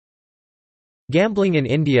Gambling in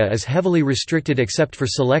India is heavily restricted except for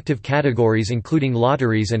selective categories including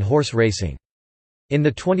lotteries and horse racing. In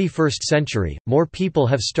the 21st century, more people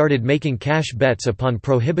have started making cash bets upon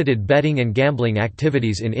prohibited betting and gambling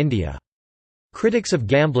activities in India. Critics of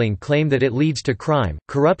gambling claim that it leads to crime,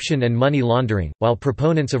 corruption and money laundering, while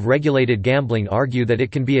proponents of regulated gambling argue that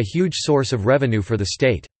it can be a huge source of revenue for the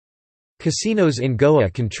state. Casinos in Goa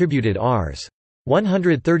contributed Rs.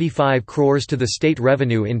 135 crores to the state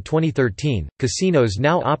revenue in 2013. Casinos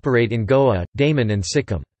now operate in Goa, Daman and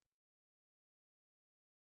Sikkim.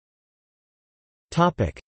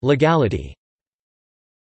 Topic: Legality.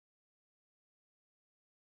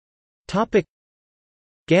 Topic: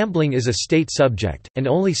 Gambling is a state subject, and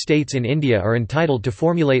only states in India are entitled to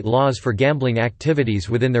formulate laws for gambling activities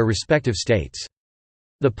within their respective states.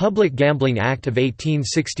 The Public Gambling Act of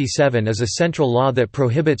 1867 is a central law that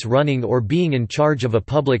prohibits running or being in charge of a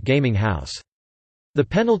public gaming house. The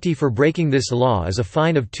penalty for breaking this law is a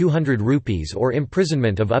fine of 200 rupees or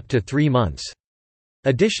imprisonment of up to 3 months.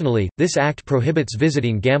 Additionally, this act prohibits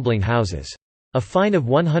visiting gambling houses. A fine of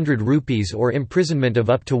 100 rupees or imprisonment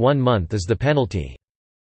of up to 1 month is the penalty.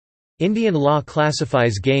 Indian law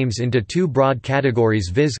classifies games into 2 broad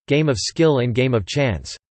categories, viz., game of skill and game of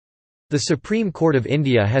chance. The Supreme Court of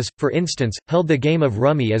India has, for instance, held the game of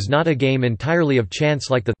rummy as not a game entirely of chance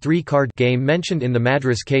like the 3-card game mentioned in the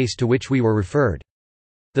Madras case to which we were referred.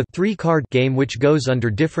 The 3-card game, which goes under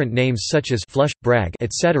different names such as flush, brag,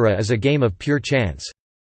 etc., is a game of pure chance.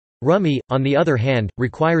 Rummy, on the other hand,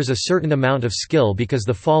 requires a certain amount of skill because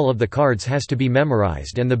the fall of the cards has to be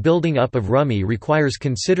memorized and the building up of rummy requires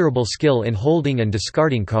considerable skill in holding and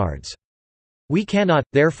discarding cards. We cannot,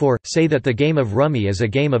 therefore, say that the game of rummy is a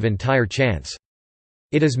game of entire chance.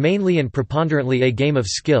 It is mainly and preponderantly a game of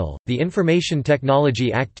skill. The Information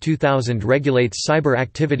Technology Act 2000 regulates cyber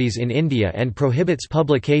activities in India and prohibits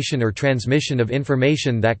publication or transmission of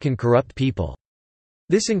information that can corrupt people.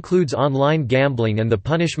 This includes online gambling, and the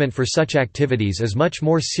punishment for such activities is much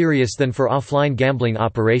more serious than for offline gambling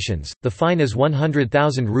operations. The fine is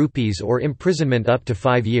 100,000 rupees or imprisonment up to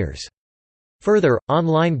 5 years. Further,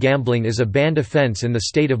 online gambling is a banned offence in the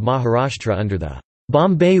state of Maharashtra under the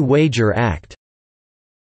Bombay Wager Act.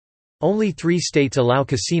 Only 3 states allow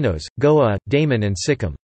casinos: Goa, Daman and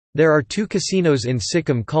Sikkim. There are 2 casinos in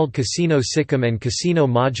Sikkim called Casino Sikkim and Casino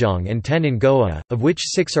Mahjong, and 10 in Goa, of which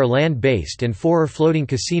 6 are land-based and 4 are floating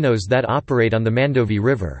casinos that operate on the Mandovi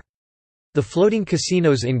River. The floating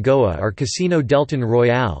casinos in Goa are Casino Delton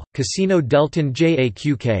Royale, Casino Delton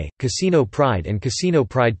Jaqk, Casino Pride and Casino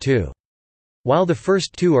Pride 2. While the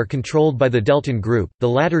first 2 are controlled by the Delton Group, the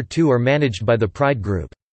latter 2 are managed by the Pride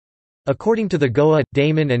Group. According to the Goa,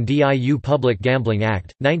 Daman and Diu Public Gambling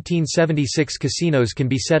Act, 1976 casinos can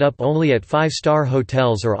be set up only at 5-star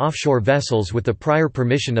hotels or offshore vessels with the prior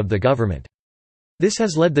permission of the government. This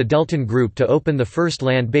has led the Delton Group to open the first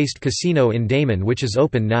land-based casino in Daman, which is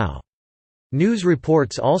open now. News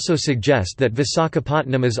reports also suggest that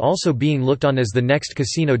Visakhapatnam is also being looked on as the next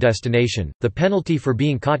casino destination. The penalty for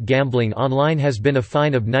being caught gambling online has been a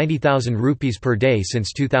fine of 90,000 rupees per day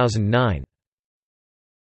since 2009.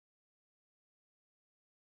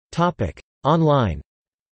 Topic: Online.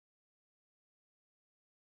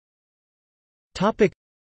 Topic: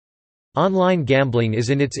 Online gambling is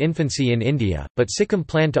in its infancy in India, but Sikkim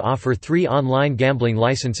planned to offer 3 online gambling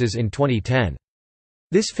licenses in 2010.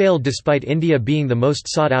 This failed despite India being the most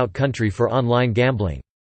sought-out country for online gambling.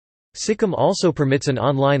 Sikkim also permits an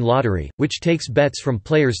online lottery, which takes bets from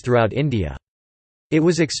players throughout India. It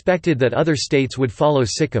was expected that other states would follow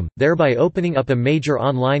Sikkim, thereby opening up a major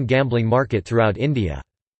online gambling market throughout India.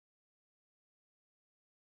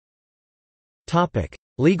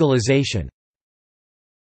 Legalization.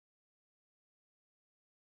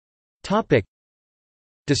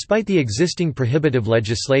 Despite the existing prohibitive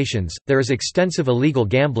legislations, there is extensive illegal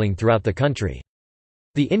gambling throughout the country.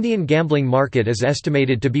 The Indian gambling market is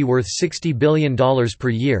estimated to be worth $60 billion per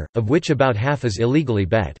year, of which about half is illegally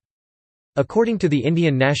bet. According to the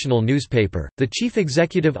Indian national newspaper, the chief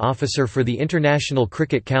executive officer for the International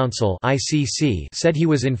Cricket Council (ICC) said he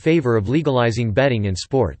was in favour of legalising betting in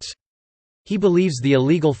sports. He believes the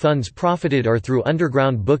illegal funds profited are through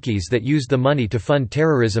underground bookies that used the money to fund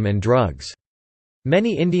terrorism and drugs.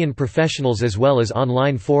 Many Indian professionals as well as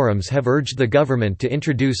online forums have urged the government to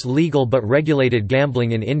introduce legal but regulated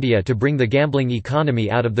gambling in India to bring the gambling economy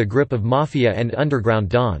out of the grip of mafia and underground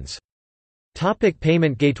dons.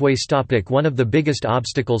 Payment gateways. One of the biggest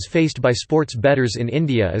obstacles faced by sports bettors in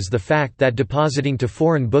India is the fact that depositing to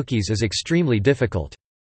foreign bookies is extremely difficult.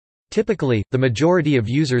 Typically, the majority of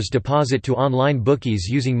users deposit to online bookies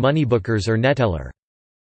using moneybookers or Neteller.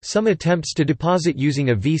 Some attempts to deposit using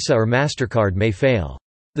a Visa or MasterCard may fail.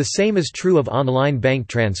 The same is true of online bank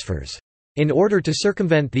transfers. In order to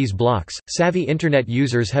circumvent these blocks, savvy Internet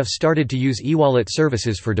users have started to use e-wallet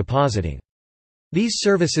services for depositing. These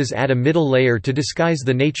services add a middle layer to disguise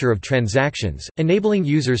the nature of transactions, enabling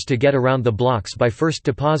users to get around the blocks by first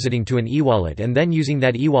depositing to an e-wallet and then using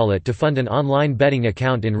that e-wallet to fund an online betting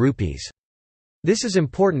account in rupees. This is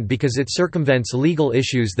important because it circumvents legal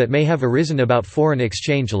issues that may have arisen about foreign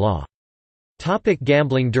exchange law.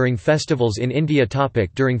 Gambling during festivals in India.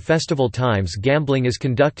 During festival times, gambling is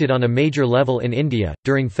conducted on a major level in India.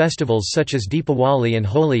 During festivals such as Deepawali and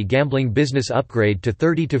Holi, gambling business upgrade to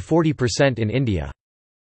 30 to 40% in India.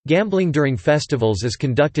 Gambling during festivals is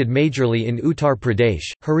conducted majorly in Uttar Pradesh,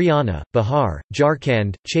 Haryana, Bihar,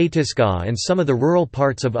 Jharkhand, Chhattisgarh and some of the rural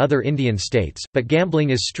parts of other Indian states, but gambling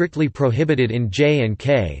is strictly prohibited in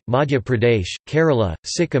J&K, Madhya Pradesh, Kerala,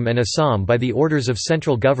 Sikkim and Assam by the orders of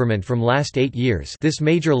central government from last 8 years. This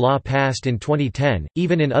major law passed in 2010.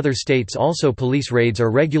 Even in other states also police raids are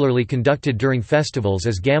regularly conducted during festivals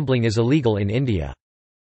as gambling is illegal in India.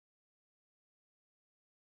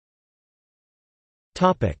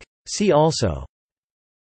 See also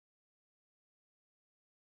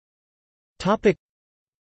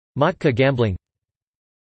Matka gambling.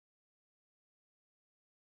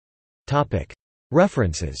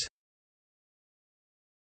 References